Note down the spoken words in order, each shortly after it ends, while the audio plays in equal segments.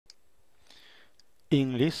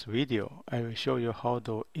In this video, I will show you how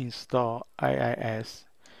to install IIS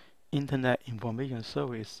Internet Information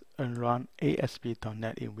Service and run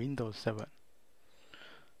ASP.NET in Windows 7.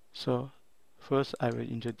 So first I will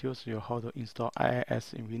introduce you how to install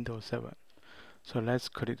IIS in Windows 7. So let's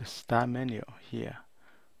click the Start menu here.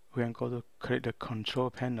 We can go to click the Control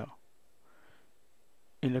panel.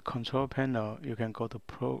 In the Control panel, you can go to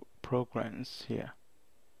Programs here.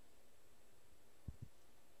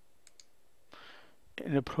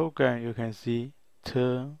 In the program, you can see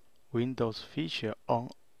Turn Windows feature on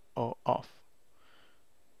or off.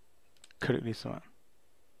 Click this one.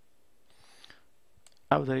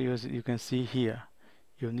 After you can see here,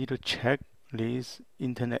 you need to check this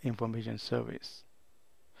Internet Information Service.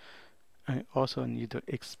 And also need to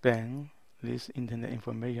expand this Internet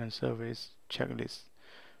Information Service checklist.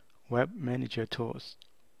 Web Manager Tools,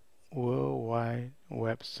 World Wide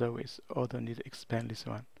Web Service, also need to expand this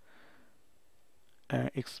one. And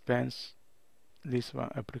expand this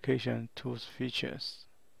one, Application Tools Features.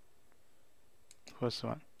 First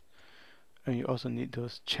one. And you also need to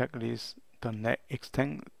check this .NET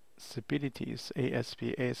extensibilities,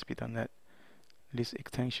 ASP.NET, these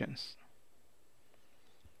extensions.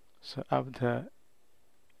 So after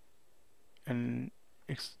and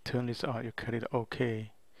turn this on, you click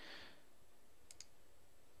OK.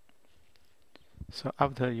 So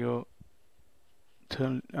after you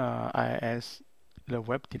turn IIS, the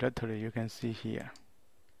web directory you can see here.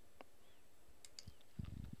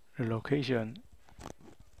 The location,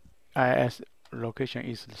 IIS location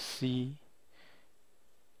is C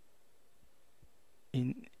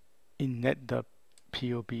in inetpub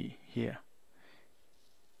here.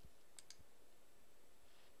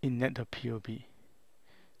 Inetpub.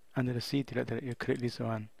 Under the C directory, you click this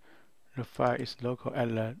one. The file is local at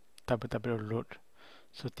the wwwroot.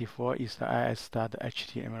 So default is the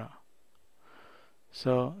IIS.html.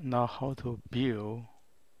 So now how to build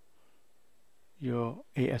your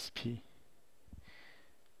ASP.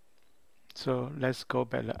 So let's go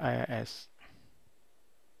back to IIS.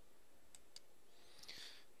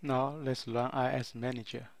 Now let's run IIS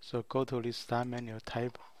Manager. So go to this Start menu,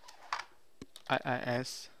 type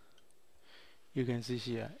IIS. You can see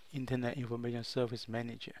here, Internet Information Service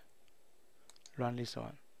Manager. Run this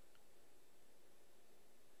one.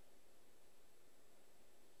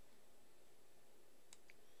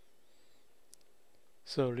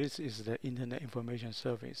 So this is the Internet Information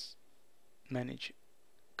Service Manager.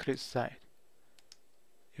 Click Site.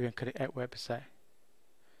 You can click Add Website.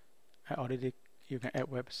 You can add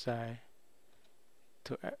website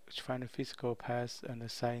to find the physical path and the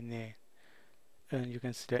site name. And you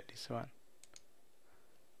can select this one.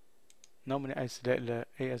 Normally I select the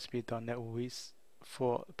ASP.NET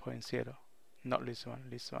V4.0, not this one,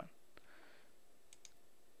 this one.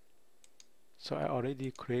 So I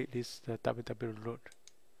already create this the wwwroot.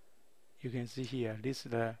 You can see here, this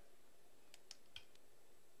the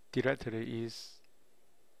directory is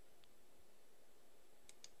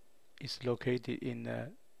located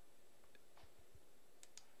in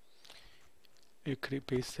you click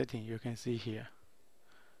base setting. You can see here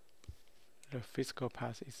the physical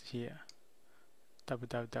path is here,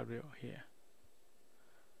 www here,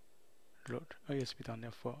 root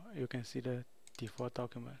ASP.NET 4. You can see the default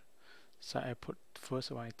document. So I put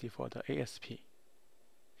first one default.asp.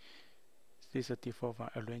 This is a default one.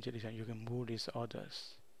 Arrange it and you can move these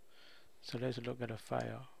orders. So let's look at the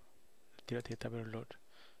file directory www.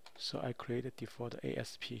 So I created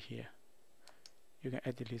default.asp here. You can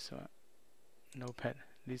edit this one. Notepad.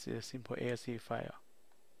 This is a simple ASP file.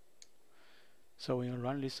 So when you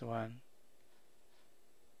run this one,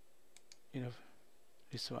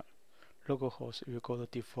 this one, localhost, you go to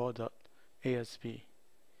default.asp.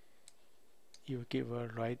 You give a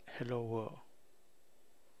write hello world.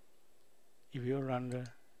 If you run the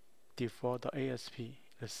default.asp,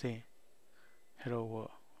 the same, hello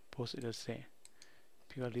world, both is the same.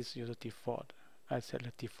 Because this is the default, I set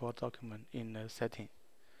the default document in the setting.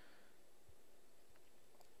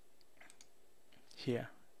 Here,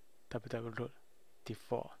 www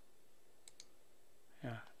default.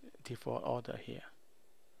 Default order here.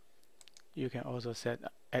 You can also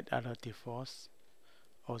add other defaults.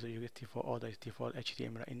 Also you get default order is default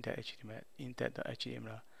HTML,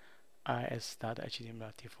 index.html,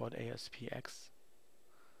 IIS.html, default ASPX.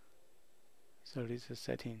 So this is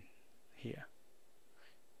setting here.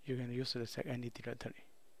 You can use to set any directory.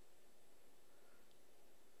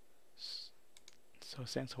 So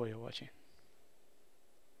thanks for your watching.